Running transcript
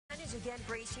Authorities again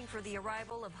bracing for the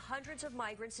arrival of hundreds of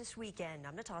migrants this weekend.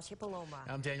 I'm Natasha Paloma.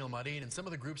 I'm Daniel Marin, and some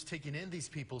of the groups taking in these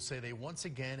people say they once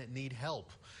again need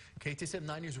help. KTSM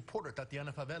 9 News reporter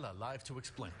Tatiana Favela live to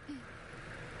explain.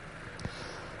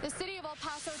 The City of El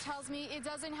Paso tells me it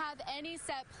doesn't have any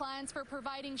set plans for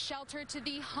providing shelter to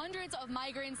the hundreds of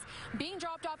migrants being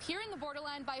dropped off here in the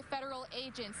Borderland by federal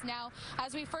agents. Now,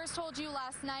 as we first told you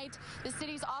last night, the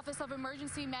city's Office of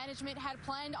Emergency Management had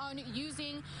planned on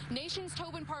using Nation's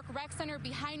Tobin Park Rec Center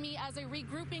behind me as a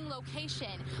regrouping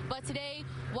location. But today,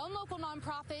 one local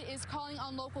nonprofit is calling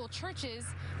on local churches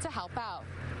to help out.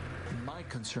 My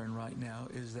concern right now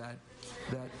is that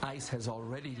ICE has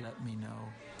already let me know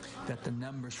that the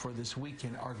numbers for this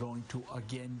weekend are going to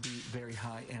again be very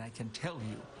high, and I can tell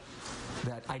you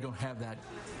that I don't have that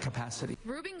capacity.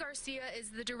 Ruben Garcia is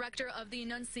the director of the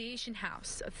Annunciation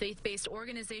House, a faith-based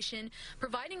organization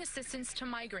providing assistance to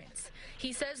migrants.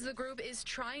 He says the group is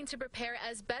trying to prepare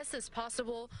as best as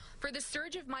possible for the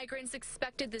surge of migrants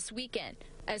expected this weekend,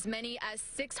 as many as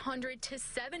 600 to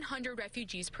 700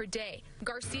 refugees per day.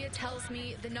 Garcia tells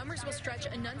me the numbers will stretch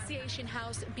Annunciation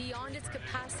House beyond its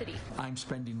capacity. I'm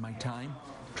spending my time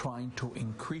trying to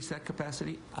increase that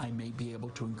capacity. I may be able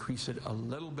to increase it a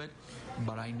little bit,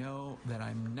 but I know that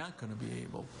I'm not going to be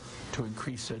able to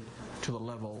increase it to the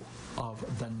level of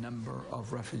the number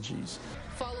of refugees.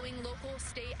 Following local,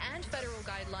 state, and federal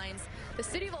guidelines, the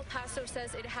City of El Paso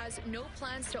says it has no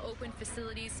plans to open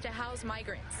facilities to house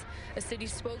migrants. A city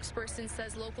spokesperson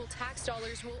says local tax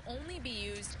dollars will only be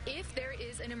used if there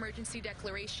is an emergency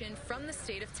declaration from the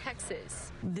state of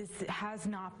Texas. This has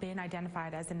not been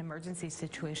identified as an emergency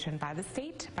situation by the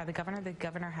state, by the governor. The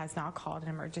governor has not called an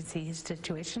emergency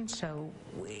situation, so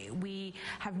we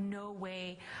have no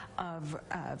way of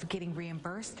getting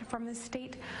reimbursed from the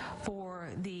state for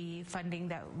the funding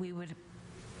that we would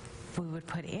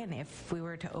put in if we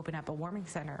were to open up a warming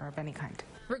center of any kind.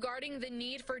 Regarding the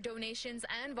need for donations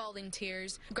and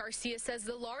volunteers, Garcia says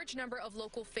the large number of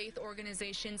local faith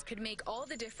organizations could make all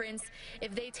the difference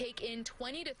if they take in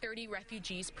 20 to 30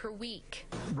 refugees per week.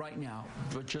 Right now,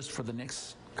 but just for the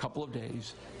next couple of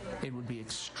days, it would be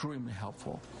extremely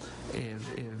helpful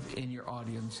if in your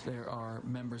audience there are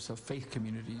members of faith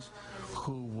communities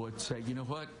who would say, you know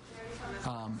what,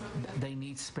 they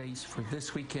need space for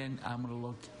this weekend. I'm going to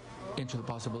look into the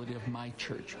possibility of my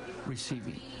church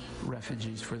receiving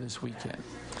refugees for this weekend.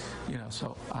 You know,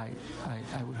 so I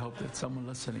would hope that someone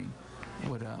listening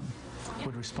would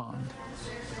respond.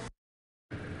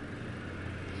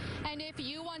 And if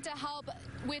you want to help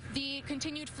with the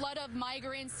continued flood of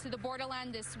migrants to the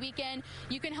Borderland this weekend,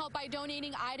 you can help by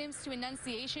donating items to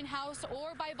Annunciation House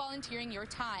or by volunteering your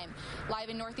time. Live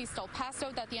in Northeast El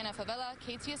Paso, Tatiana Favela,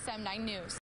 KTSM 9 News.